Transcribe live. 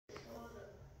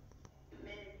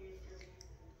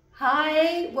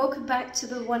Hi, welcome back to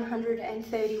the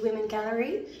 130 Women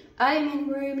Gallery. I am in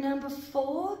room number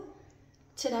 4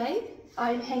 today.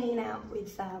 I'm hanging out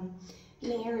with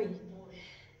Mary.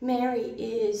 Mary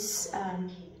is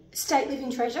state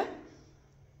living treasure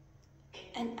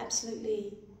and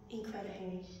absolutely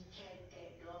incredible,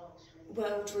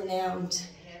 world-renowned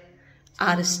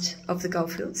artist of the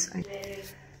goldfields.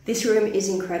 This room is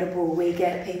incredible. We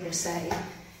get people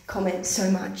comment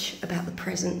so much about the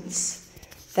presence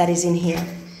that is in here.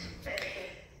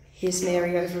 Here's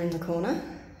Mary over in the corner,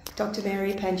 Dr.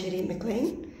 Mary Pantjiti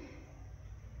Mary.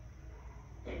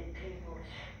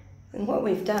 And what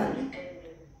we've done,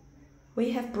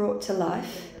 we have brought to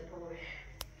life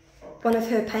one of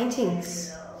her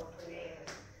paintings.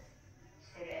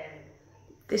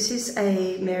 This is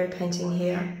a Mary painting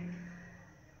here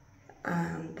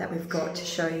that we've got to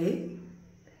show you,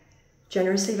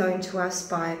 generously loaned to us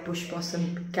by Bush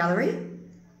Blossom Gallery.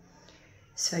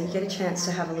 So you get a chance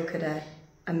to have a look at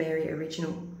a Mary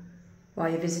original while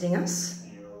you're visiting us.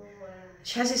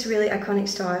 She has this really iconic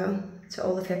style to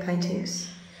all of her paintings.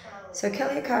 So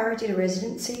𝓟𝓪𝓷𝓽𝓪 did a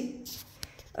residency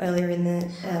earlier in the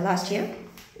last year,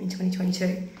 in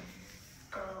 2022.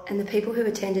 And the people who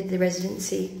attended the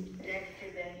residency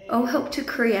all helped to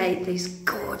create these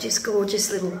gorgeous,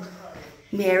 gorgeous little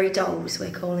Mary dolls,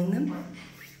 we're calling them.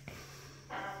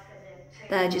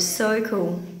 They're just so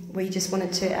cool. We just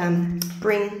wanted to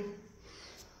bring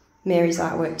Mary's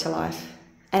artwork to life,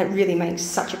 and it really makes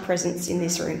such a presence in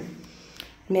this room.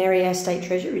 Mary, our state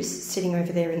treasure, is sitting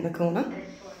over there in the corner.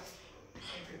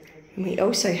 And we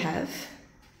also have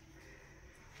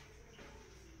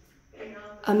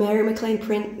a Mary McLean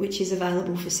print, which is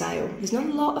available for sale. There's not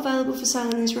a lot available for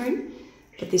sale in this room,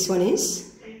 but this one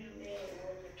is.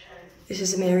 This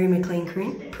is a Mary McLean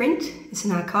print. It's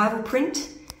an archival print.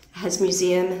 It has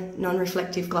museum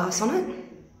non-reflective glass on it.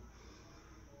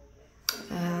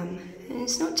 And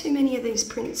there's not too many of these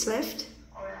prints left.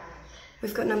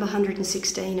 We've got number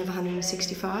 116 of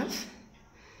 165.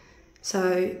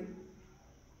 So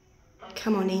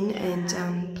come on in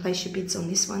and place your bids on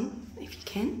this one if you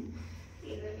can.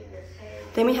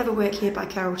 Then we have a work here by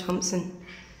Carol Thompson.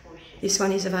 This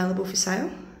one is available for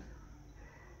sale.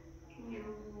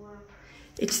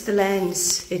 It's the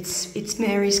lands, it's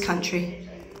Mary's country.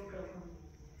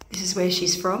 This is where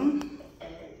she's from.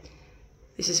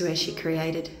 This is where she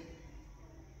created.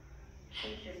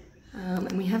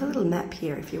 And we have a little map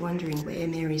here if you're wondering where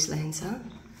Mary's lands are.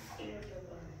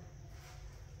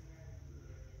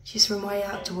 She's from way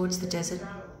out towards the desert.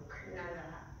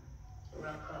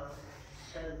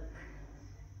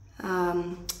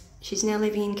 She's now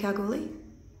living in Kalgoorlie.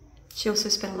 She also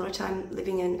spent a lot of time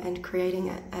living and creating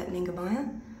at Ninga Mia.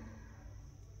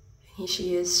 Here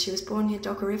she is. She was born near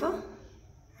Ddocka River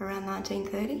around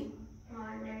 1930.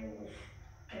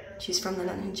 She's from the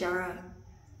𝓟𝓪𝓷𝓽𝓲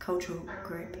cultural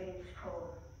group.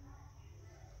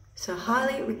 So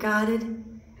highly regarded,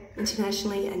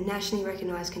 internationally and nationally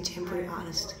recognised contemporary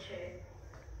artist.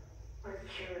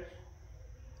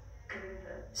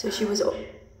 So she was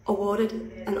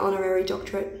awarded an honorary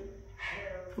doctorate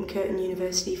from Curtin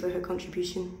University for her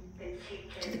contribution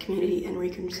to the community and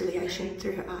reconciliation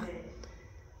through her art.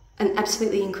 An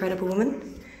absolutely incredible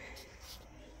woman.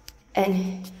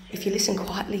 And if you listen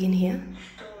quietly in here,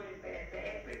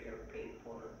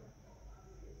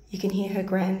 you can hear her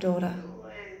granddaughter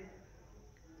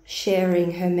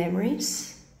sharing her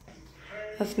memories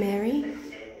of Mary,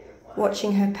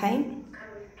 watching her paint,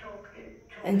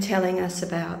 and telling us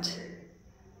about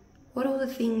what all the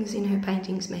things in her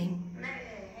paintings mean.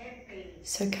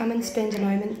 So come and spend a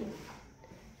moment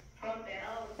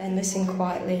and listen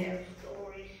quietly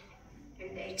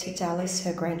to Dallas,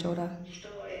 her granddaughter,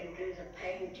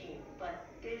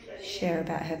 share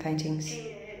about her paintings.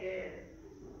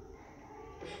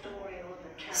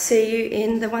 See you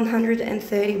in the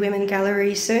 130 Women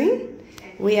Gallery soon.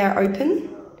 We are open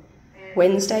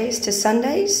Wednesdays to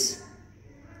Sundays,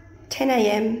 10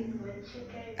 AM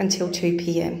until 2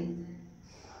 PM.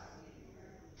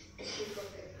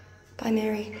 Bye,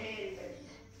 Mary.